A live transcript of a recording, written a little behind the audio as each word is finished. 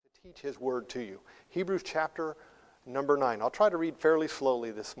teach His Word to you. Hebrews chapter number 9. I'll try to read fairly slowly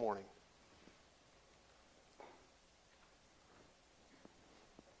this morning.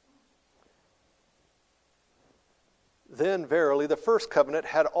 Then verily the first covenant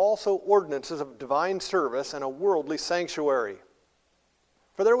had also ordinances of divine service and a worldly sanctuary.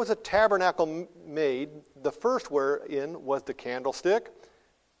 For there was a tabernacle made, the first wherein was the candlestick,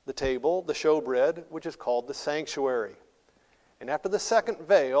 the table, the showbread, which is called the sanctuary. And after the second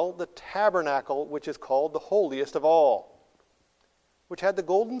veil, the tabernacle, which is called the holiest of all, which had the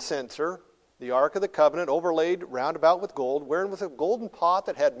golden censer, the ark of the covenant overlaid round about with gold, wherein was a golden pot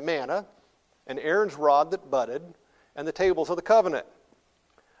that had manna, and Aaron's rod that budded, and the tables of the covenant.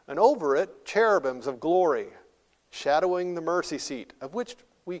 And over it cherubims of glory, shadowing the mercy seat, of which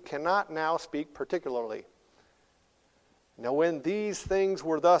we cannot now speak particularly. Now when these things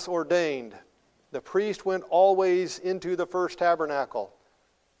were thus ordained, the priest went always into the first tabernacle,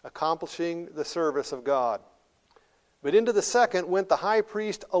 accomplishing the service of God. But into the second went the high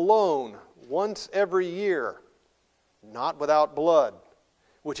priest alone, once every year, not without blood,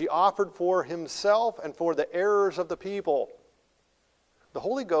 which he offered for himself and for the errors of the people. The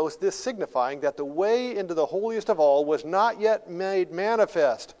Holy Ghost, this signifying that the way into the holiest of all was not yet made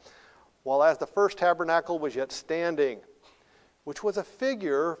manifest, while as the first tabernacle was yet standing, which was a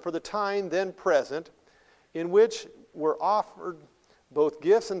figure for the time then present, in which were offered both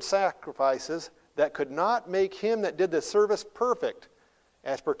gifts and sacrifices that could not make him that did the service perfect,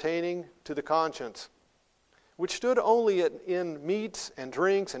 as pertaining to the conscience, which stood only in meats and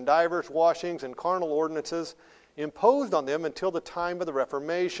drinks and divers washings and carnal ordinances imposed on them until the time of the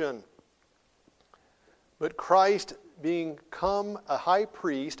Reformation. But Christ, being come a high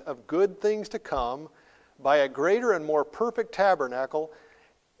priest of good things to come, by a greater and more perfect tabernacle,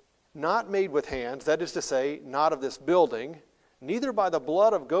 not made with hands, that is to say, not of this building, neither by the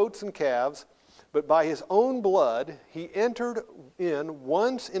blood of goats and calves, but by his own blood, he entered in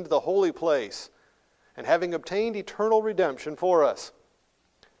once into the holy place, and having obtained eternal redemption for us.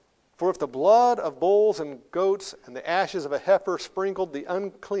 For if the blood of bulls and goats and the ashes of a heifer sprinkled the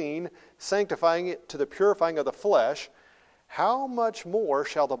unclean, sanctifying it to the purifying of the flesh, how much more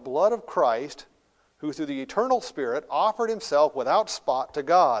shall the blood of Christ, who through the eternal Spirit offered himself without spot to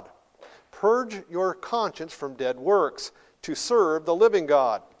God, purge your conscience from dead works, to serve the living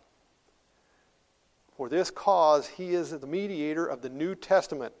God? For this cause he is the mediator of the New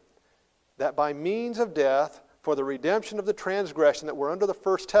Testament, that by means of death, for the redemption of the transgression that were under the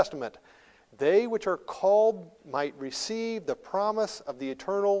first testament, they which are called might receive the promise of the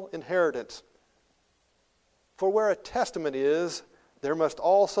eternal inheritance. For where a testament is, there must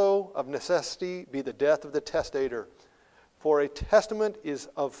also of necessity be the death of the testator. For a testament is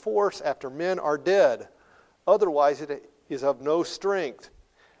of force after men are dead, otherwise it is of no strength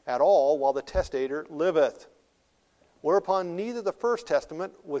at all while the testator liveth. Whereupon neither the first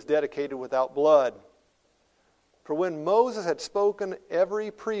testament was dedicated without blood. For when Moses had spoken every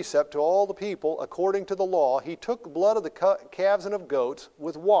precept to all the people according to the law, he took the blood of the calves and of goats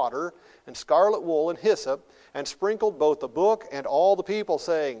with water and scarlet wool and hyssop, and sprinkled both the book and all the people,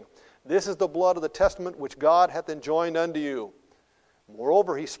 saying, This is the blood of the testament which God hath enjoined unto you.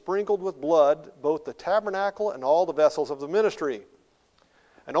 Moreover, he sprinkled with blood both the tabernacle and all the vessels of the ministry.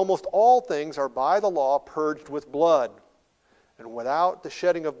 And almost all things are by the law purged with blood, and without the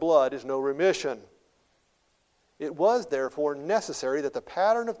shedding of blood is no remission. It was therefore necessary that the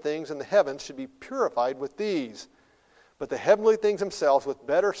pattern of things in the heavens should be purified with these, but the heavenly things themselves with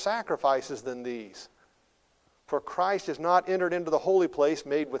better sacrifices than these. For Christ is not entered into the holy place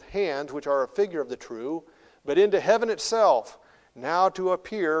made with hands, which are a figure of the true, but into heaven itself, now to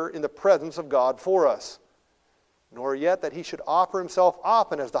appear in the presence of God for us. Nor yet that he should offer himself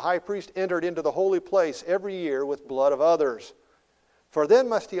often, as the high priest entered into the holy place every year with blood of others. For then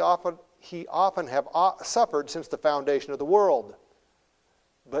must he often have suffered since the foundation of the world.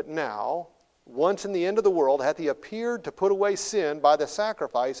 But now, once in the end of the world, hath he appeared to put away sin by the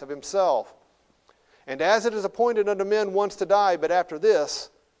sacrifice of himself. And as it is appointed unto men once to die, but after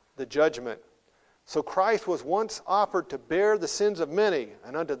this, the judgment. So Christ was once offered to bear the sins of many,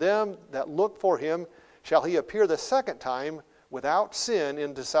 and unto them that look for him shall he appear the second time without sin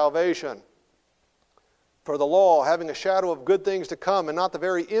into salvation. For the law, having a shadow of good things to come, and not the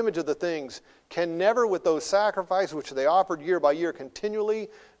very image of the things, can never with those sacrifices which they offered year by year continually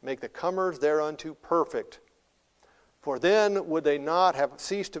make the comers thereunto perfect. For then would they not have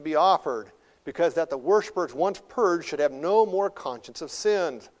ceased to be offered, because that the worshippers once purged should have no more conscience of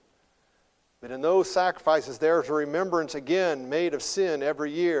sins. But in those sacrifices there is a remembrance again made of sin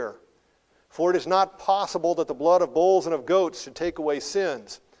every year. For it is not possible that the blood of bulls and of goats should take away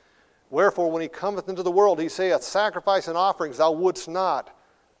sins. Wherefore, when he cometh into the world, he saith, Sacrifice and offerings thou wouldst not,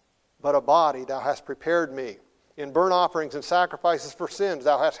 but a body thou hast prepared me. In burnt offerings and sacrifices for sins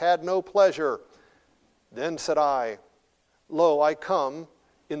thou hast had no pleasure. Then said I, Lo, I come,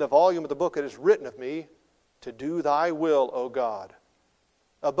 in the volume of the book it is written of me, to do thy will, O God.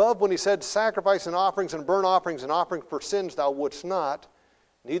 Above, when he said, Sacrifice and offerings and burnt offerings and offerings for sins thou wouldst not,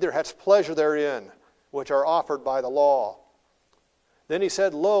 neither hadst pleasure therein, which are offered by the law. Then he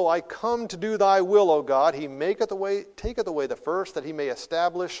said, Lo, I come to do thy will, O God. He taketh away the first, that he may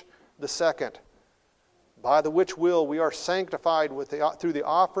establish the second. By the which will we are sanctified through the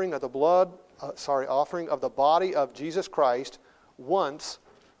offering of the body of Jesus Christ once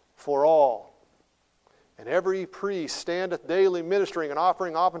for all. And every priest standeth daily ministering and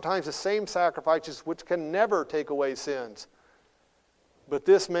offering oftentimes the same sacrifices which can never take away sins. But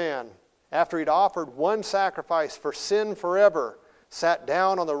this man, after he'd offered one sacrifice for sin forever, sat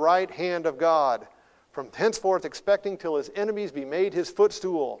down on the right hand of God, from henceforth expecting till his enemies be made his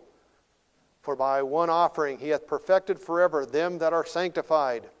footstool. For by one offering he hath perfected forever them that are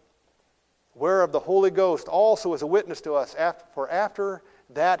sanctified. Whereof the Holy Ghost also is a witness to us, for after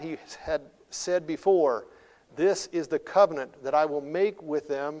that he had said before, This is the covenant that I will make with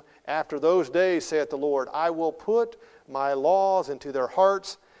them after those days, saith the Lord. I will put my laws into their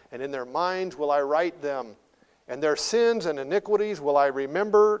hearts, and in their minds will I write them. And their sins and iniquities will I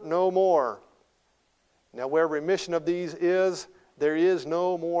remember no more. Now where remission of these is, there is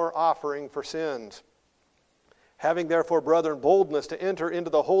no more offering for sins. Having therefore, brethren, boldness to enter into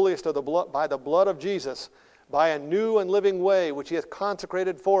the holiest of the blood, by the blood of Jesus, by a new and living way, which he hath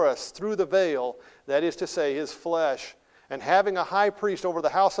consecrated for us through the veil, that is to say, his flesh. And having a high priest over the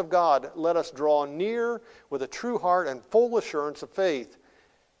house of God, let us draw near with a true heart and full assurance of faith,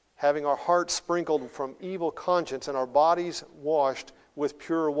 having our hearts sprinkled from evil conscience and our bodies washed with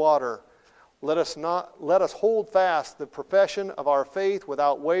pure water. Let us hold fast the profession of our faith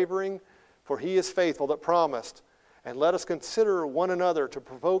without wavering, for he is faithful that promised. And let us consider one another to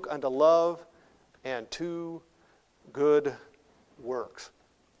provoke unto love and to good works.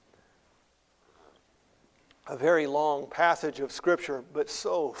 A very long passage of Scripture, but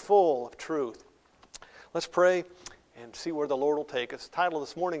so full of truth. Let's pray and see where the Lord will take us. Title of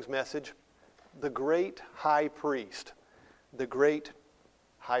this morning's message, The Great High Priest. The Great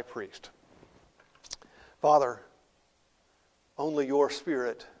High Priest. Father, only your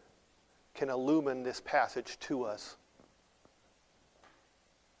Spirit can illumine this passage to us.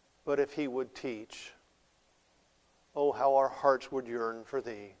 But if he would teach, oh, how our hearts would yearn for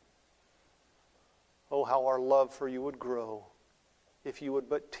thee. Oh, how our love for you would grow if you would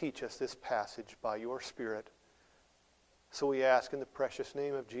but teach us this passage by your Spirit. So we ask in the precious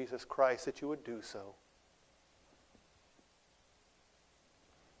name of Jesus Christ that you would do so.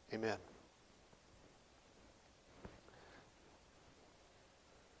 Amen.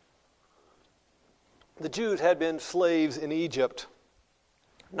 The Jews had been slaves in Egypt,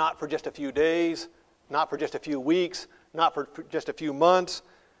 not for just a few days, not for just a few weeks, not for just a few months,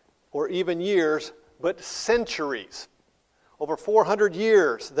 or even years, but centuries. Over 400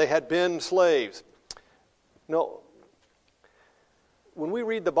 years they had been slaves. No. When we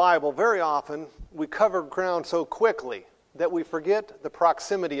read the Bible, very often we cover ground so quickly that we forget the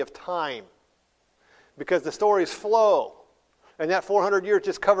proximity of time, because the stories flow, and that 400 years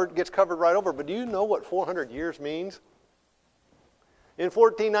gets covered right over. But do you know what 400 years means? In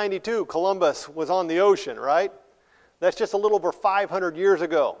 1492, Columbus was on the ocean, right? That's just a little over 500 years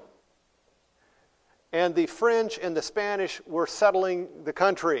ago. And the French and the Spanish were settling the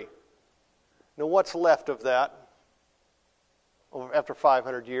country. Now, what's left of that after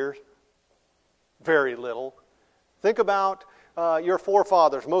 500 years? Very little. Think about your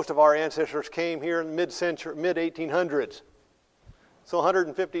forefathers. Most of our ancestors came here in the mid-1800s. So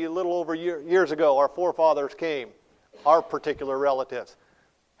 150, a little over years ago, our forefathers came, our particular relatives.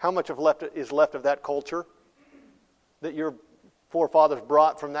 How much is left of that culture that your forefathers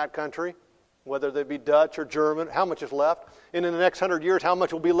brought from that country? Whether they be Dutch or German, how much is left? And in the next 100 years, how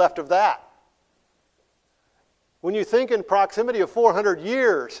much will be left of that? When you think in proximity of 400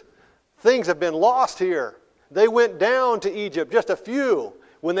 years, things have been lost here. They went down to Egypt, just a few.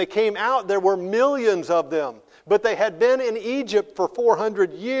 When they came out, there were millions of them. But they had been in Egypt for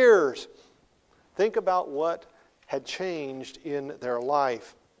 400 years. Think about what had changed in their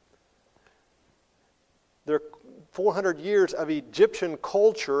life. Their 400 years of Egyptian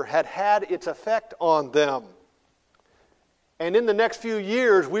culture had had its effect on them. And in the next few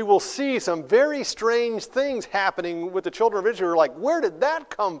years, we will see some very strange things happening with the children of Israel. Like, where did that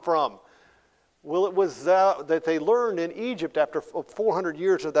come from? Well, it was that they learned in Egypt after 400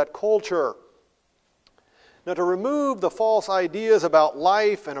 years of that culture. Now, to remove the false ideas about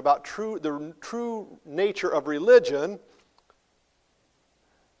life and about the true nature of religion,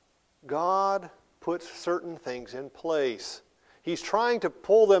 God puts certain things in place. He's trying to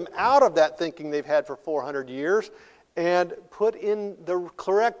pull them out of that thinking they've had for 400 years and put in the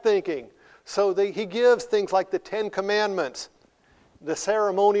correct thinking. So he gives things like the Ten Commandments, the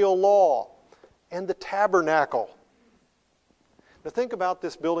ceremonial law, and the tabernacle. Now think about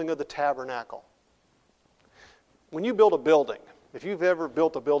this building of the tabernacle. When you build a building, if you've ever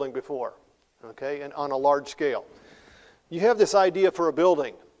built a building before, okay, and on a large scale, you have this idea for a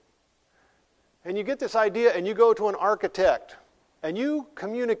building. And you get this idea and you go to an architect and you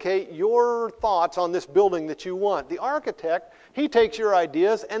communicate your thoughts on this building that you want. The architect, he takes your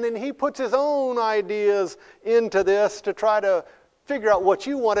ideas and then he puts his own ideas into this to try to figure out what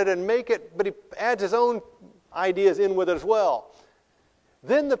you wanted and make it, but he adds his own ideas in with it as well.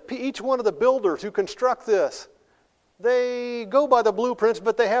 Then each one of the builders who construct this, they go by the blueprints,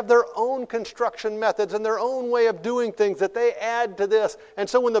 but they have their own construction methods and their own way of doing things that they add to this. And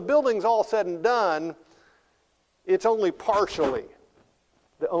so when the building's all said and done, it's only partially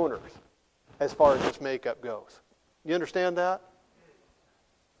the owner's as far as its makeup goes. You understand that?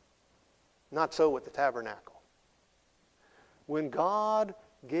 Not so with the tabernacle. When God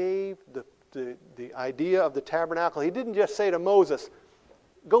gave the idea of the tabernacle, he didn't just say to Moses,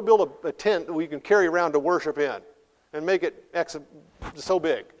 go build a tent that we can carry around to worship in and make it so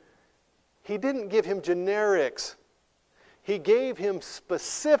big. He didn't give him generics. He gave him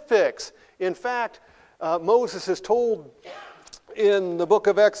specifics. In fact, Moses is told in the book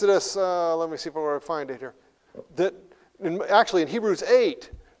of Exodus, let me see if I can find it here, that actually in Hebrews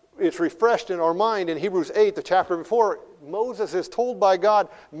 8, it's refreshed in our mind in Hebrews 8, the chapter before, Moses is told by God,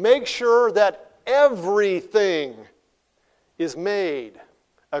 make sure that everything is made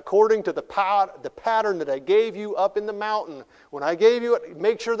according to the pattern that I gave you up in the mountain. When I gave you it,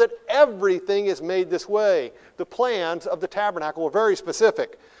 make sure that everything is made this way. The plans of the tabernacle were very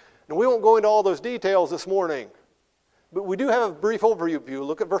specific. And we won't go into all those details this morning. But we do have a brief overview.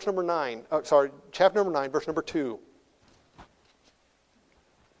 Look at verse number 9. Chapter number 9, verse number 2.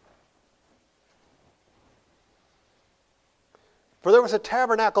 For there was a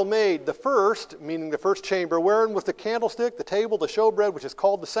tabernacle made, the first, meaning the first chamber, wherein was the candlestick, the table, the showbread, which is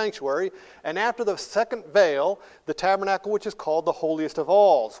called the sanctuary, and after the second veil, the tabernacle, which is called the holiest of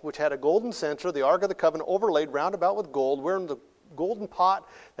alls, which had a golden censer, the ark of the covenant overlaid round about with gold, wherein the golden pot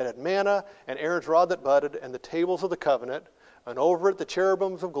that had manna, and Aaron's rod that budded, and the tables of the covenant, and over it the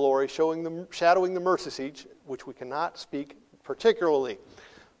cherubims of glory, shadowing the mercy seat, which we cannot speak particularly.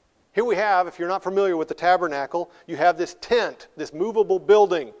 Here we have, if you're not familiar with the tabernacle, you have this tent, this movable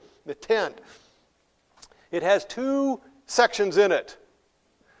building, the tent. It has two sections in it.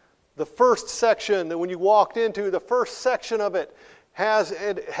 The first section that when you walked into, the first section of it has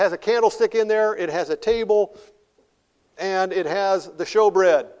a candlestick in there, it has a table, and it has the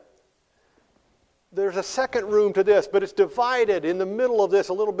showbread. There's a second room to this, but it's divided in the middle of this,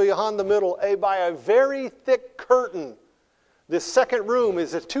 a little beyond the middle, by a very thick curtain. This second room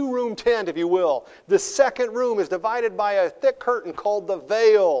is a two-room tent, if you will. This second room is divided by a thick curtain called the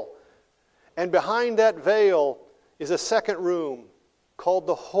veil. And behind that veil is a second room called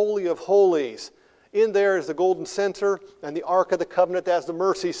the Holy of Holies. In there is the golden censer and the Ark of the Covenant as the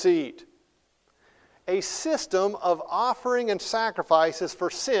mercy seat. A system of offering and sacrifices for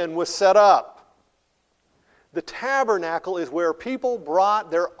sin was set up. The tabernacle is where people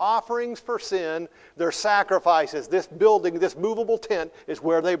brought their offerings for sin, their sacrifices. This building, this movable tent, is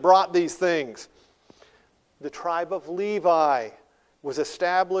where they brought these things. The tribe of Levi was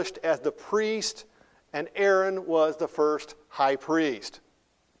established as the priest, and Aaron was the first high priest.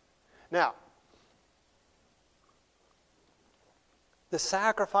 Now, the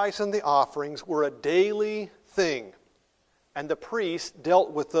sacrifice and the offerings were a daily thing, and the priests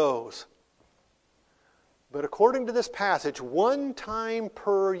dealt with those. But according to this passage, one time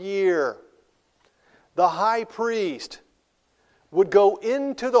per year, the high priest would go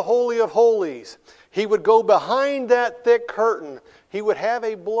into the Holy of Holies. He would go behind that thick curtain. He would have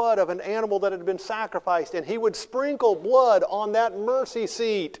a blood of an animal that had been sacrificed, and he would sprinkle blood on that mercy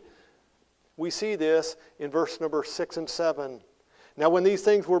seat. We see this in verse number 6 and 7. Now when these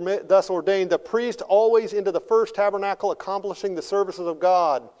things were thus ordained, the priest always into the first tabernacle accomplishing the services of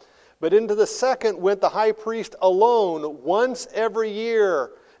God. But into the second went the high priest alone once every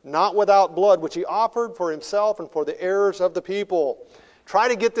year, not without blood, which he offered for himself and for the errors of the people. Try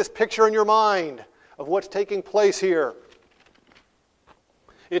to get this picture in your mind of what's taking place here.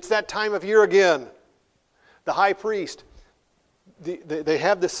 It's that time of year again. The high priest, they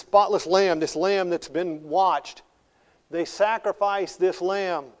have this spotless lamb, this lamb that's been watched. They sacrifice this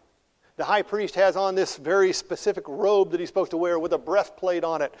lamb. The high priest has on this very specific robe that he's supposed to wear with a breastplate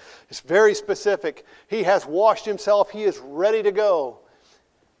on it. It's very specific. He has washed himself. He is ready to go.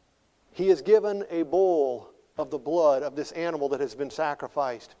 He is given a bowl of the blood of this animal that has been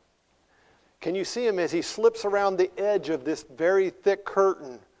sacrificed. Can you see him as he slips around the edge of this very thick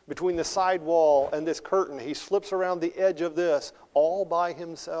curtain between the side wall and this curtain? He slips around the edge of this all by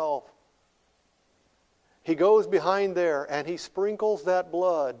himself. He goes behind there and he sprinkles that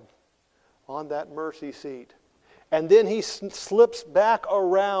blood on that mercy seat. And then he slips back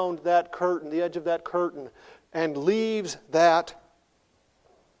around that curtain, the edge of that curtain, and leaves that,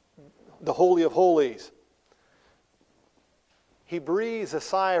 the Holy of Holies. He breathes a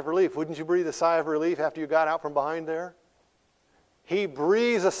sigh of relief. Wouldn't you breathe a sigh of relief after you got out from behind there? He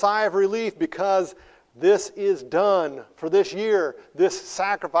breathes a sigh of relief because this is done for this year. This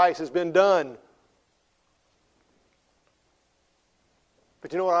sacrifice has been done.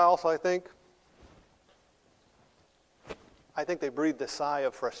 But you know what I think? I think they breathed a sigh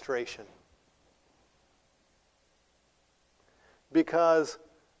of frustration. Because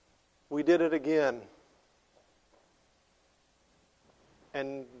we did it again.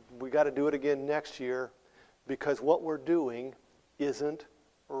 And we got to do it again next year because what we're doing isn't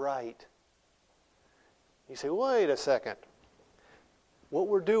right. You say, wait a second. What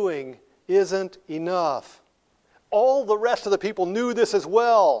we're doing isn't enough. All the rest of the people knew this as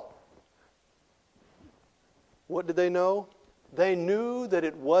well. What did they know? They knew that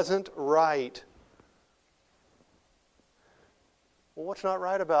it wasn't right. Well, what's not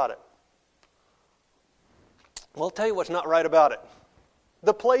right about it? Well, I'll tell you what's not right about it.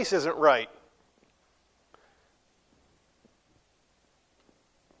 The place isn't right.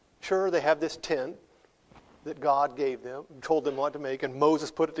 Sure, they have this tent that God gave them, told them what to make, and Moses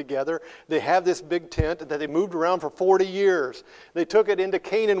put it together. They have this big tent that they moved around for 40 years. They took it into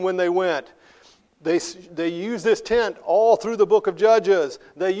Canaan when they went. They used this tent all through the book of Judges.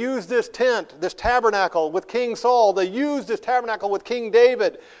 They used this tent, this tabernacle with King Saul. They used this tabernacle with King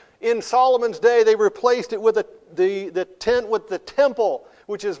David. In Solomon's day, they replaced it with the tent with the temple,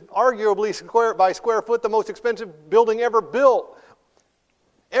 which is arguably square foot the most expensive building ever built.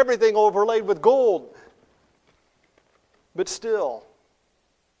 Everything overlaid with gold. But still,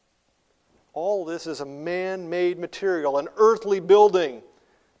 all this is a man-made material, an earthly building.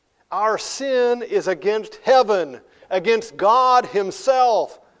 Our sin is against heaven, against God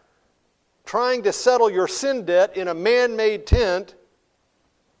Himself. Trying to settle your sin debt in a man-made tent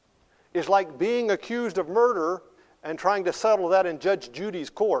is like being accused of murder and trying to settle that in Judge Judy's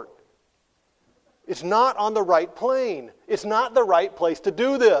court. It's not on the right plane. It's not the right place to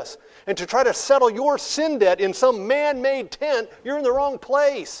do this. And to try to settle your sin debt in some man-made tent, you're in the wrong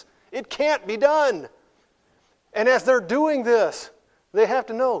place. It can't be done. And as they're doing this, they have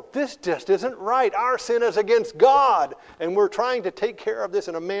to know, this just isn't right. Our sin is against God. And we're trying to take care of this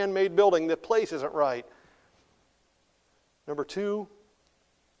in a man-made building. The place isn't right. Number two,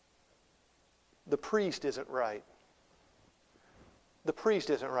 the priest isn't right. The priest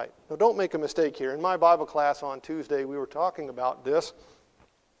isn't right. Now, don't make a mistake here. In my Bible class on Tuesday, we were talking about this,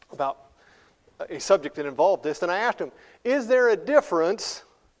 about a subject that involved this, and I asked him, is there a difference,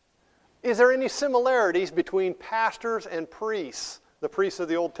 is there any similarities between pastors and priests, the priests of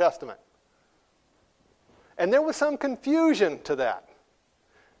the Old Testament? And there was some confusion to that.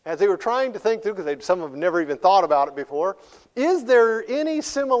 As they were trying to think through, because some have never even thought about it before, is there any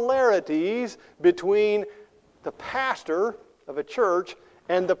similarities between the pastor of a church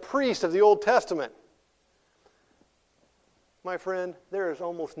and the priest of the Old Testament? My friend, there is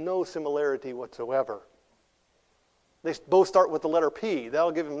almost no similarity whatsoever. They both start with the letter P.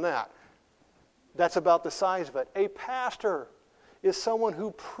 That'll give them that. That's about the size of it. A pastor is someone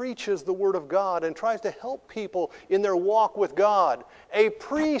who preaches the Word of God and tries to help people in their walk with God. A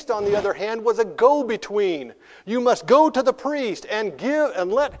priest, on the other hand, was a go-between. You must go to the priest and give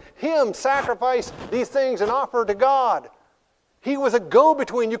and let him sacrifice these things and offer to God. He was a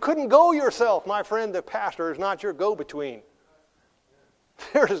go-between. You couldn't go yourself. My friend, the pastor is not your go-between.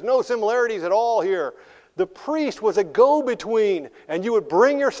 There is no similarities at all here. The priest was a go-between, and you would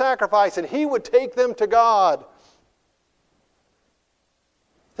bring your sacrifice, and he would take them to God.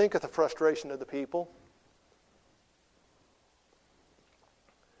 Think of the frustration of the people.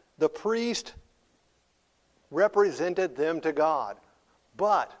 The priest represented them to God.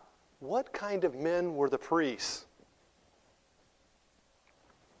 But what kind of men were the priests?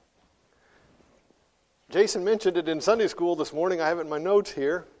 Jason mentioned it in Sunday school this morning. I have it in my notes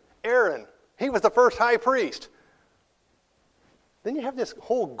here. Aaron, he was the first high priest. Then you have this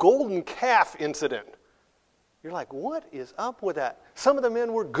whole golden calf incident. You're like, what is up with that? Some of the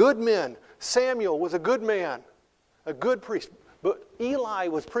men were good men. Samuel was a good man, a good priest. But Eli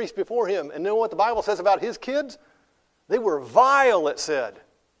was priest before him. And know what the Bible says about his kids? They were vile, it said.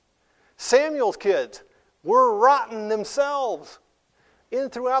 Samuel's kids were rotten themselves. In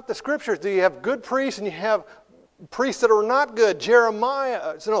throughout the scriptures, do you have good priests and you have priests that are not good? Jeroboam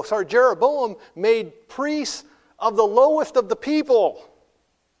made priests of the lowest of the people.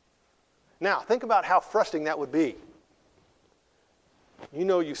 Now, think about how frustrating that would be. You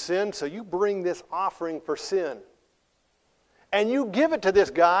know you sinned, so you bring this offering for sin. And you give it to this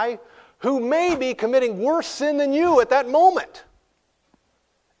guy who may be committing worse sin than you at that moment.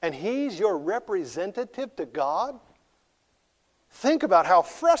 And he's your representative to God? Think about how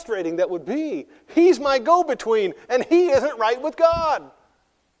frustrating that would be. He's my go-between, and he isn't right with God.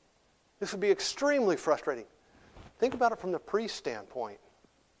 This would be extremely frustrating. Think about it from the priest's standpoint.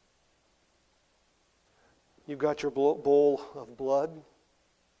 You've got your bowl of blood,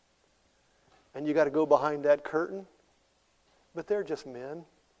 and you got to go behind that curtain, but they're just men.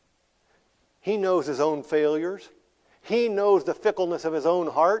 He knows his own failures. He knows the fickleness of his own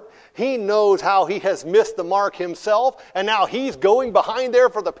heart. He knows how he has missed the mark himself, and now he's going behind there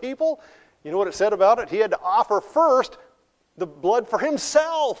for the people. You know what it said about it? He had to offer first the blood for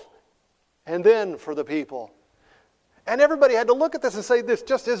himself, and then for the people. And everybody had to look at this and say, this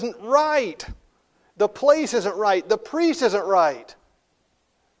just isn't right. The place isn't right. The priest isn't right.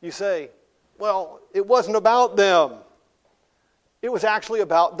 You say, well, it wasn't about them. It was actually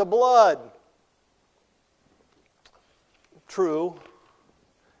about the blood. True,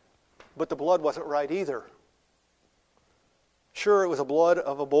 but the blood wasn't right either. Sure, it was the blood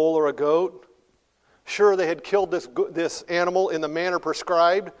of a bull or a goat. Sure, they had killed this animal in the manner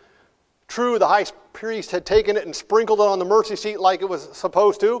prescribed. True, the high priest had taken it and sprinkled it on the mercy seat like it was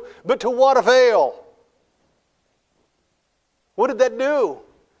supposed to, but to what avail? What did that do?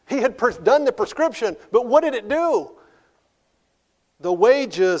 He had done the prescription, but what did it do? The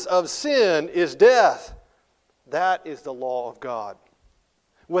wages of sin is death. That is the law of God.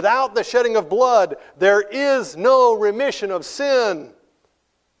 Without the shedding of blood, there is no remission of sin.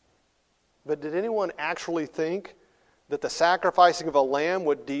 But did anyone actually think that the sacrificing of a lamb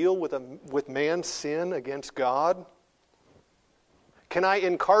would deal with man's sin against God? Can I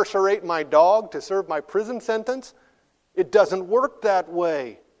incarcerate my dog to serve my prison sentence? It doesn't work that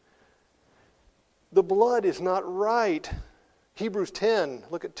way. The blood is not right. Hebrews 10,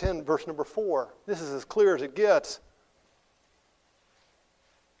 look at 10, verse number 4. This is as clear as it gets.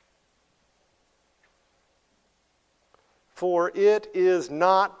 For it is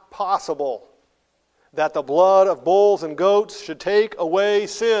not possible that the blood of bulls and goats should take away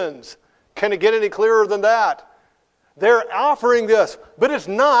sins. Can it get any clearer than that? They're offering this, but it's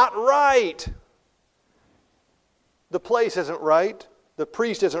not right. The place isn't right. The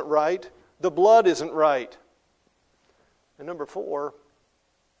priest isn't right. The blood isn't right. And number 4,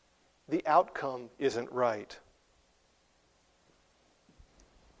 the outcome isn't right.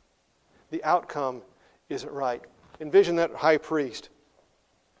 The outcome isn't right. Envision that high priest.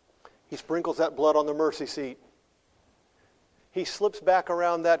 He sprinkles that blood on the mercy seat. He slips back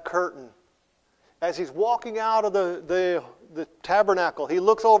around that curtain. As he's walking out of the tabernacle, he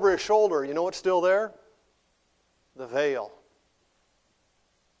looks over his shoulder. You know what's still there? The veil.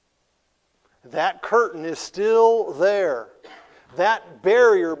 That curtain is still there. That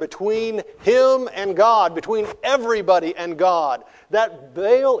barrier between him and God, between everybody and God, that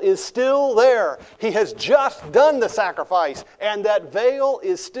veil is still there. He has just done the sacrifice, and that veil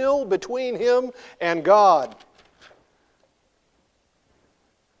is still between him and God.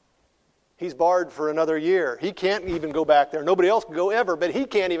 He's barred for another year. He can't even go back there. Nobody else can go ever, but he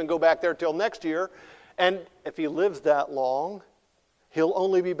can't even go back there till next year. And if he lives that long, he'll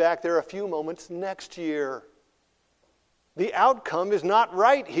only be back there a few moments next year. The outcome is not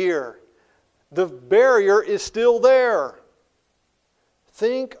right here. The barrier is still there.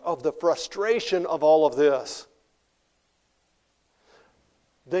 Think of the frustration of all of this.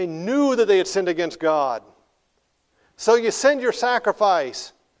 They knew that they had sinned against God. So you send your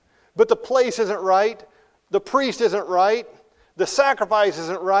sacrifice, but the place isn't right, the priest isn't right, the sacrifice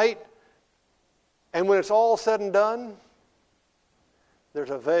isn't right, and when it's all said and done, there's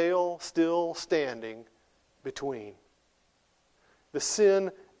a veil still standing between. The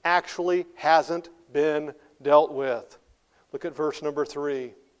sin actually hasn't been dealt with. Look at verse number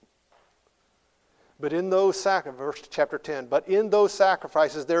 3. But in those verse chapter 10, but in those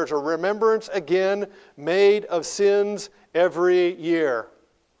sacrifices there's a remembrance again made of sins every year.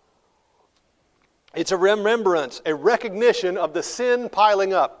 It's a remembrance, a recognition of the sin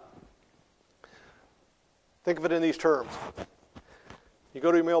piling up. Think of it in these terms. You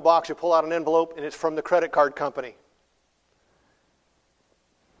go to your mailbox, you pull out an envelope, and it's from the credit card company.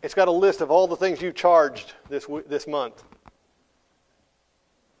 It's got a list of all the things you charged this month.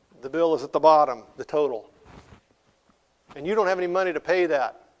 The bill is at the bottom, the total. And you don't have any money to pay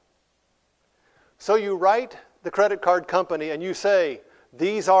that. So you write the credit card company and you say,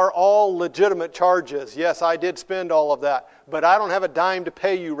 these are all legitimate charges. Yes, I did spend all of that, but I don't have a dime to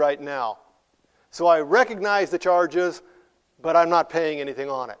pay you right now. So I recognize the charges, but I'm not paying anything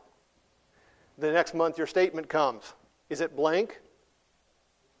on it. The next month your statement comes. Is it blank?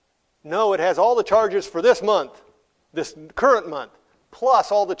 No, it has all the charges for this month, this current month,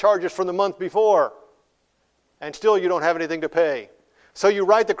 plus all the charges from the month before. And still you don't have anything to pay. So you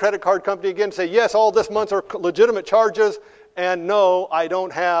write the credit card company again and say, yes, all this month are legitimate charges, and no, I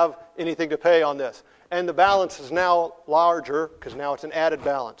don't have anything to pay on this. And the balance is now larger because now it's an added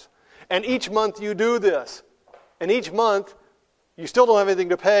balance. And each month you do this. And each month you still don't have anything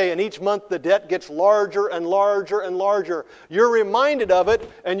to pay. And each month the debt gets larger and larger and larger. You're reminded of it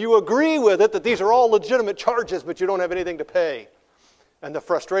and you agree with it that these are all legitimate charges, but you don't have anything to pay. And the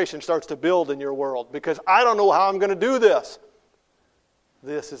frustration starts to build in your world because I don't know how I'm going to do this.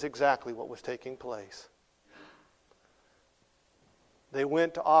 This is exactly what was taking place. They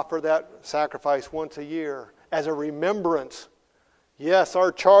went to offer that sacrifice once a year as a remembrance. Yes,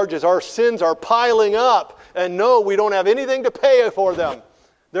 our charges, our sins are piling up. And no, we don't have anything to pay for them.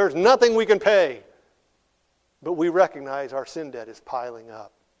 There's nothing we can pay. But we recognize our sin debt is piling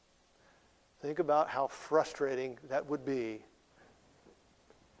up. Think about how frustrating that would be.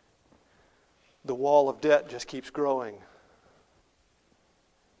 The wall of debt just keeps growing.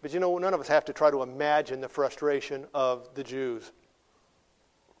 But you know, none of us have to try to imagine the frustration of the Jews.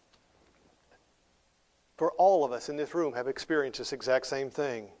 For all of us in this room have experienced this exact same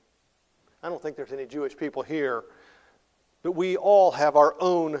thing. I don't think there's any Jewish people here, but we all have our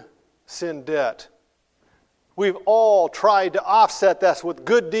own sin debt. We've all tried to offset this with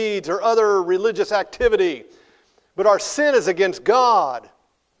good deeds or other religious activity, but our sin is against God.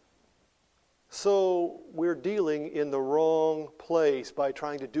 So we're dealing in the wrong place by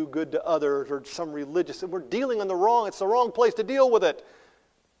trying to do good to others or some religious. We're dealing in it's the wrong place to deal with it.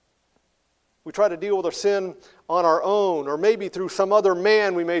 We try to deal with our sin on our own, or maybe through some other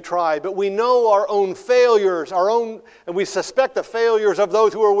man we may try, but we know our own failures, and we suspect the failures of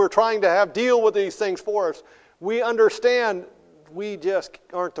those who we're trying to have deal with these things for us. We understand we just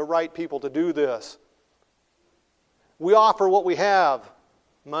aren't the right people to do this. We offer what we have,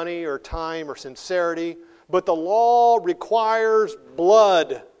 money or time or sincerity, but the law requires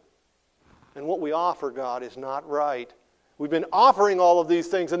blood. And what we offer God is not right. We've been offering all of these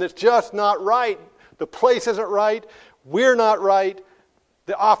things, and it's just not right. The place isn't right. We're not right.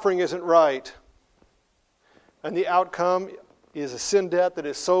 The offering isn't right. And the outcome is a sin debt that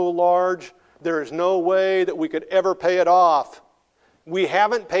is so large, there is no way that we could ever pay it off. We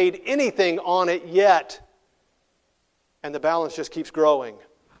haven't paid anything on it yet. And the balance just keeps growing.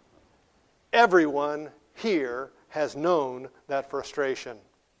 Everyone here has known that frustration.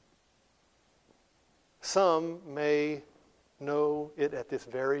 Some may know it at this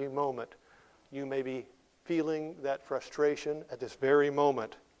very moment. You may be feeling that frustration at this very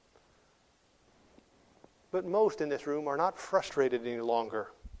moment. But most in this room are not frustrated any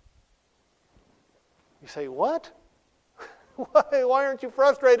longer. You say, what? Why aren't you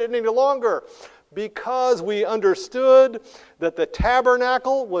frustrated any longer? Because we understood that the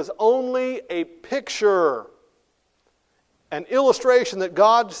tabernacle was only a picture, an illustration that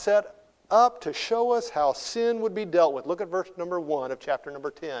God set up to show us how sin would be dealt with. Look at verse number 1 of chapter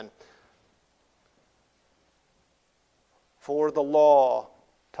number 10. For the law,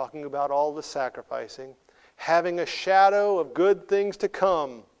 talking about all the sacrificing, having a shadow of good things to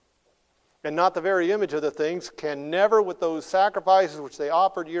come, and not the very image of the things, can never, with those sacrifices which they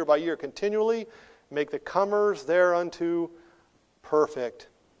offered year by year continually, make the comers thereunto perfect.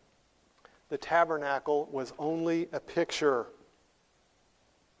 The tabernacle was only a picture.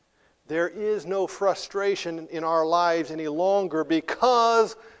 There is no frustration in our lives any longer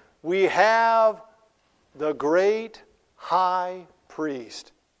because we have the great high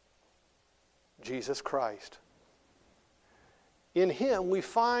priest, Jesus Christ. In Him we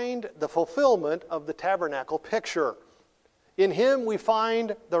find the fulfillment of the tabernacle picture. In Him we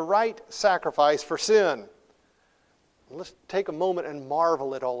find the right sacrifice for sin. Let's take a moment and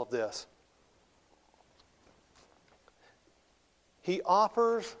marvel at all of this. He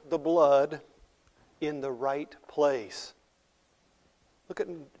offers the blood in the right place. Look at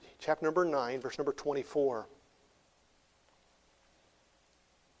chapter number 9, verse number 24.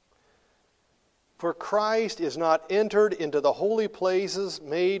 For Christ is not entered into the holy places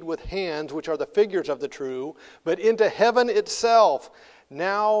made with hands, which are the figures of the true, but into heaven itself,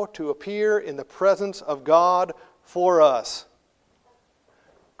 now to appear in the presence of God for us.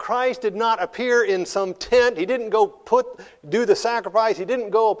 Christ did not appear in some tent. He didn't go do the sacrifice. He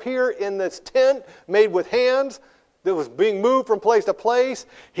didn't go appear in this tent made with hands that was being moved from place to place.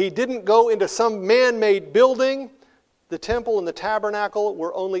 He didn't go into some man-made building. The temple and the tabernacle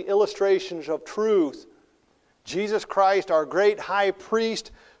were only illustrations of truth. Jesus Christ, our great high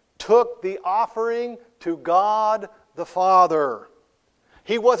priest, took the offering to God the Father.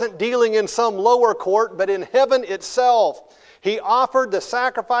 He wasn't dealing in some lower court, but in heaven itself. He offered the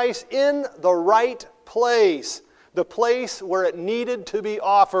sacrifice in the right place, the place where it needed to be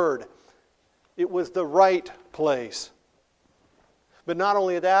offered. It was the right place. But not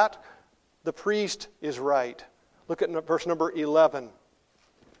only that, the priest is right. Look at verse number 11.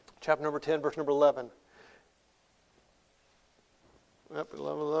 Chapter number 10, verse number 11.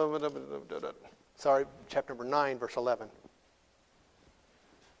 Sorry, chapter number 9, verse 11.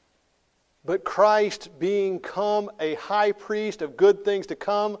 But Christ, being come a high priest of good things to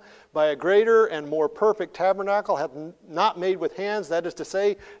come, by a greater and more perfect tabernacle, hath not made with hands, that is to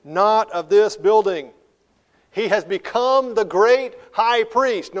say, not of this building. He has become the great high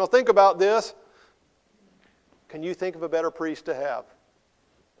priest. Now think about this. Can you think of a better priest to have?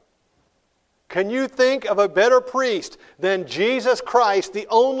 Can you think of a better priest than Jesus Christ, the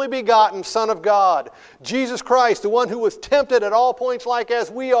only begotten Son of God? Jesus Christ, the one who was tempted at all points like as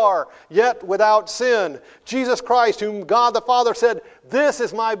we are, yet without sin. Jesus Christ, whom God the Father said, "This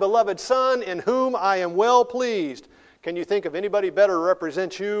is my beloved Son, in whom I am well pleased." Can you think of anybody better to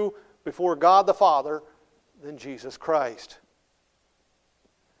represent you before God the Father than Jesus Christ?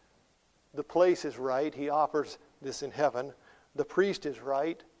 The place is right. He offers this in heaven. The priest is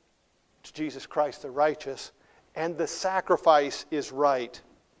right. It's Jesus Christ the righteous. And the sacrifice is right.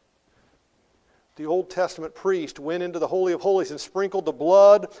 The Old Testament priest went into the Holy of Holies and sprinkled the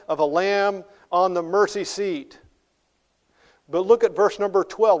blood of a lamb on the mercy seat. But look at verse number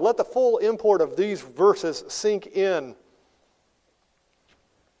 12. Let the full import of these verses sink in.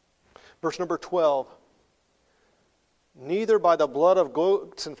 Verse number 12. Neither by the blood of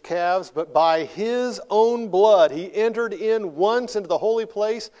goats and calves, but by his own blood he entered in once into the holy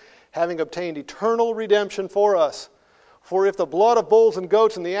place, having obtained eternal redemption for us. For if the blood of bulls and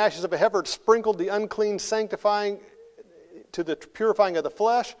goats and the ashes of a heifer sprinkled the unclean, sanctifying to the purifying of the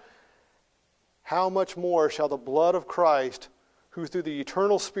flesh, how much more shall the blood of Christ, who through the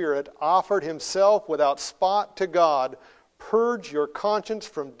eternal Spirit offered himself without spot to God, purge your conscience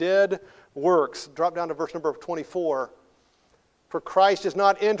from dead works? Drop down to verse number 24. For Christ is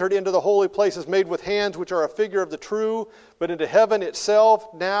not entered into the holy places made with hands, which are a figure of the true, but into heaven itself,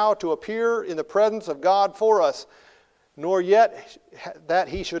 now to appear in the presence of God for us. Nor yet that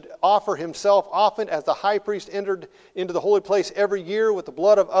he should offer himself often, as the high priest entered into the holy place every year with the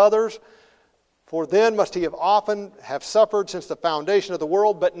blood of others. For then must he have often have suffered since the foundation of the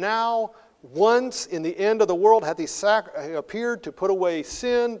world. But now, once in the end of the world, hath he appeared to put away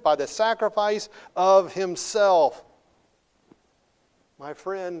sin by the sacrifice of himself. My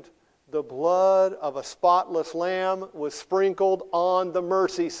friend, the blood of a spotless lamb was sprinkled on the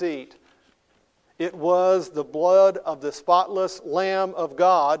mercy seat. It was the blood of the spotless Lamb of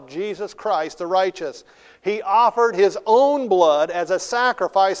God, Jesus Christ the righteous. He offered his own blood as a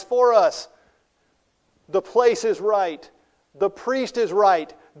sacrifice for us. The place is right. The priest is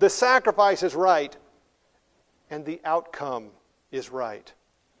right. The sacrifice is right. And the outcome is right.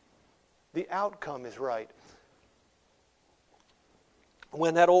 The outcome is right.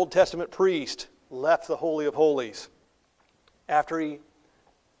 When that Old Testament priest left the Holy of Holies, after he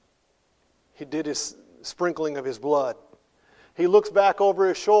did his sprinkling of his blood, he looks back over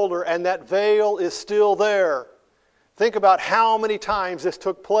his shoulder and that veil is still there. Think about how many times this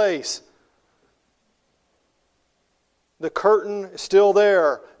took place. The curtain is still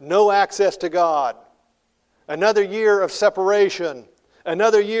there, no access to God. Another year of separation,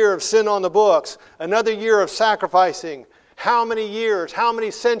 another year of sin on the books, another year of sacrificing. How many years, how many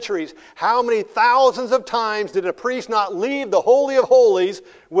centuries, how many thousands of times did a priest not leave the Holy of Holies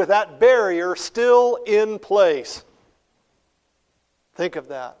with that barrier still in place? Think of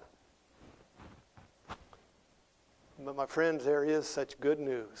that. But my friends, there is such good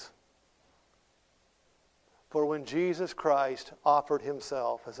news. For when Jesus Christ offered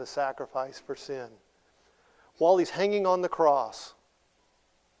himself as a sacrifice for sin, while he's hanging on the cross,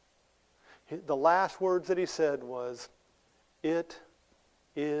 the last words that he said was, "It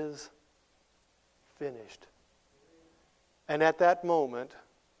is finished." And at that moment,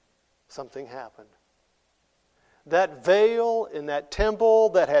 something happened. That veil in that temple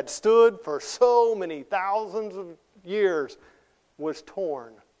that had stood for so many thousands of years was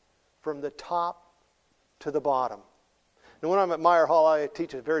torn from the top to the bottom. And when I'm at Meyer Hall, I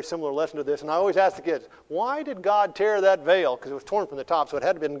teach a very similar lesson to this, and I always ask the kids, why did God tear that veil? Because it was torn from the top, so it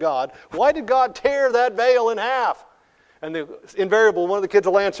had to have been God. Why did God tear that veil in half? And the invariable, one of the kids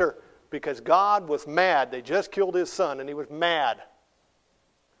will answer, because God was mad. They just killed his son, and he was mad.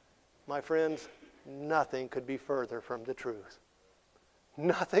 My friends, nothing could be further from the truth.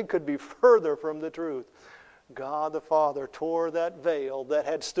 Nothing could be further from the truth. God the Father tore that veil that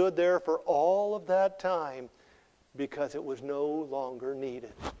had stood there for all of that time because it was no longer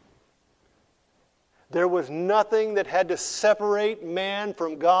needed. There was nothing that had to separate man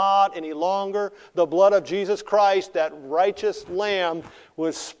from God any longer. The blood of Jesus Christ, that righteous Lamb,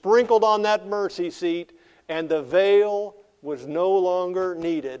 was sprinkled on that mercy seat, and the veil was no longer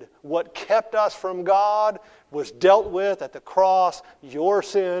needed. What kept us from God was dealt with at the cross. Your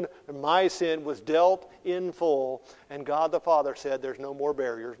sin and my sin was dealt in full. And God the Father said, there's no more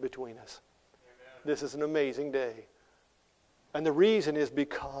barriers between us. Amen. This is an amazing day. And the reason is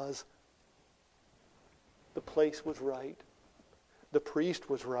because the place was right. The priest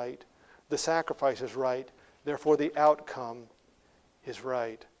was right. The sacrifice is right. Therefore, the outcome is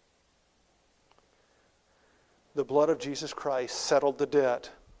right. The blood of Jesus Christ settled the debt.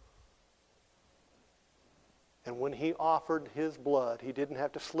 And when he offered his blood, he didn't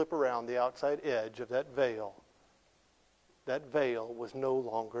have to slip around the outside edge of that veil. That veil was no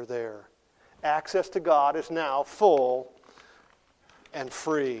longer there. Access to God is now full and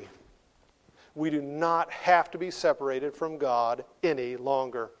free. We do not have to be separated from God any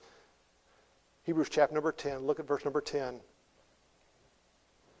longer. Hebrews chapter number 10, look at verse number 10.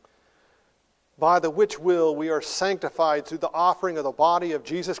 By the which will we are sanctified through the offering of the body of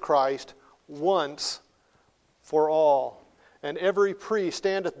Jesus Christ once for all. And every priest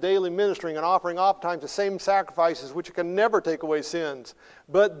standeth daily ministering and offering oftentimes the same sacrifices which can never take away sins.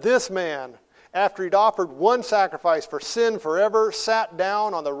 But this man, after he'd offered one sacrifice for sin forever, sat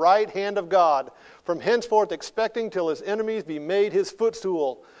down on the right hand of God, from henceforth expecting till his enemies be made his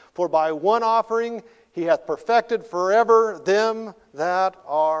footstool. For by one offering he hath perfected forever them that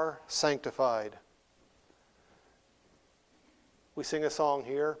are sanctified. We sing a song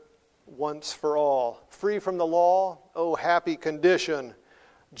here, once for all. Free from the law, oh happy condition.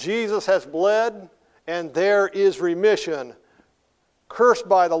 Jesus has bled, and there is remission. Cursed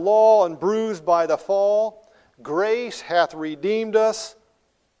by the law and bruised by the fall, grace hath redeemed us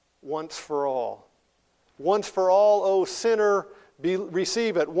once for all. Once for all, O sinner,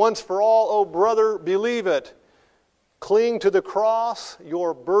 receive it. Once for all, O brother, believe it. Cling to the cross,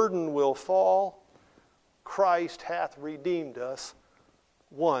 your burden will fall. Christ hath redeemed us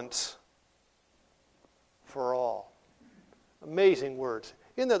once for all. Amazing words.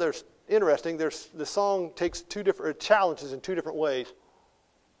 In there, there's interesting. The song takes challenges in two different ways.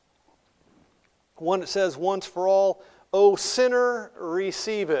 One that says, once for all, O sinner,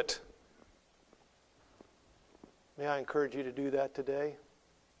 receive it. May I encourage you to do that today?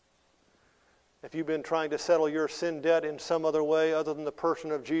 If you've been trying to settle your sin debt in some other way other than the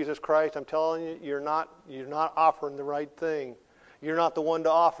person of Jesus Christ, I'm telling you, you're not offering the right thing. You're not the one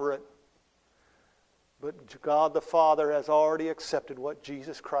to offer it. But God the Father has already accepted what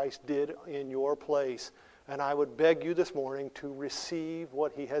Jesus Christ did in your place. And I would beg you this morning to receive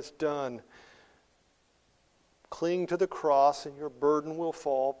what he has done. Cling to the cross and your burden will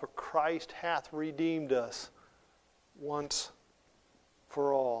fall, for Christ hath redeemed us once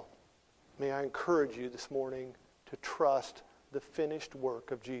for all. May I encourage you this morning to trust the finished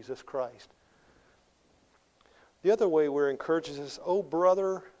work of Jesus Christ. The other way we're encouraged is, oh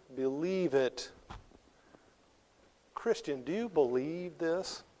brother, believe it. Christian, do you believe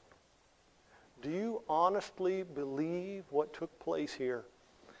this? Do you honestly believe what took place here?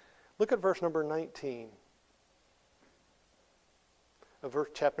 Look at verse number 19.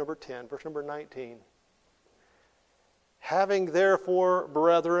 Chapter number 10, verse number 19. Having therefore,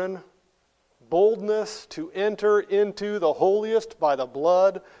 brethren, boldness to enter into the holiest by the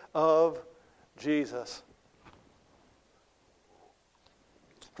blood of Jesus.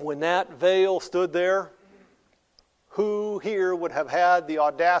 When that veil stood there, who here would have had the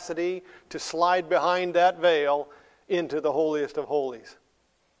audacity to slide behind that veil into the holiest of holies?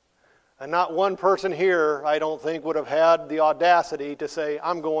 And not one person here, I don't think, would have had the audacity to say,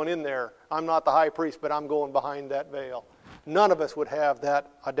 I'm going in there. I'm not the high priest, but I'm going behind that veil. None of us would have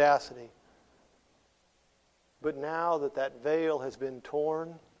that audacity. But now that that veil has been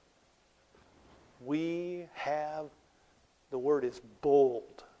torn, we have, the word is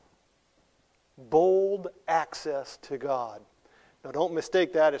bold. Bold access to God. Now don't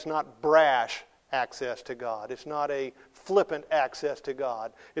mistake that. It's not brash access to God. It's not a flippant access to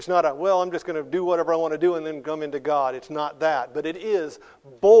God. It's not a, well, I'm just going to do whatever I want to do and then come into God. It's not that. But it is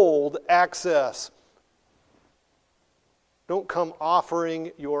bold access. Don't come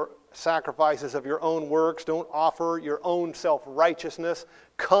offering your sacrifices of your own works. Don't offer your own self-righteousness.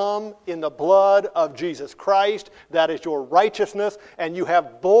 Come in the blood of Jesus Christ. That is your righteousness. And you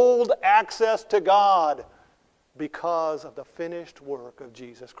have bold access to God because of the finished work of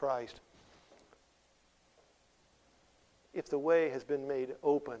Jesus Christ. If the way has been made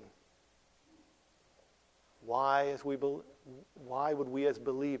open, why would we as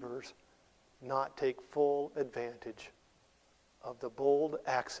believers not take full advantage of the bold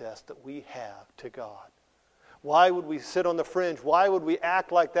access that we have to God? Why would we sit on the fringe? Why would we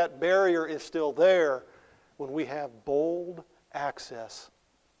act like that barrier is still there when we have bold access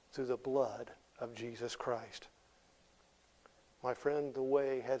through the blood of Jesus Christ? My friend, the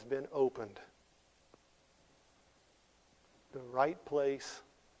way has been opened. The right place,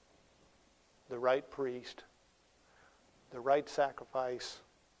 the right priest, the right sacrifice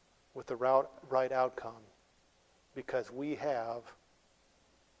with the right outcome, because we have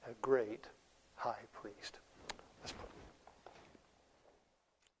a great high priest.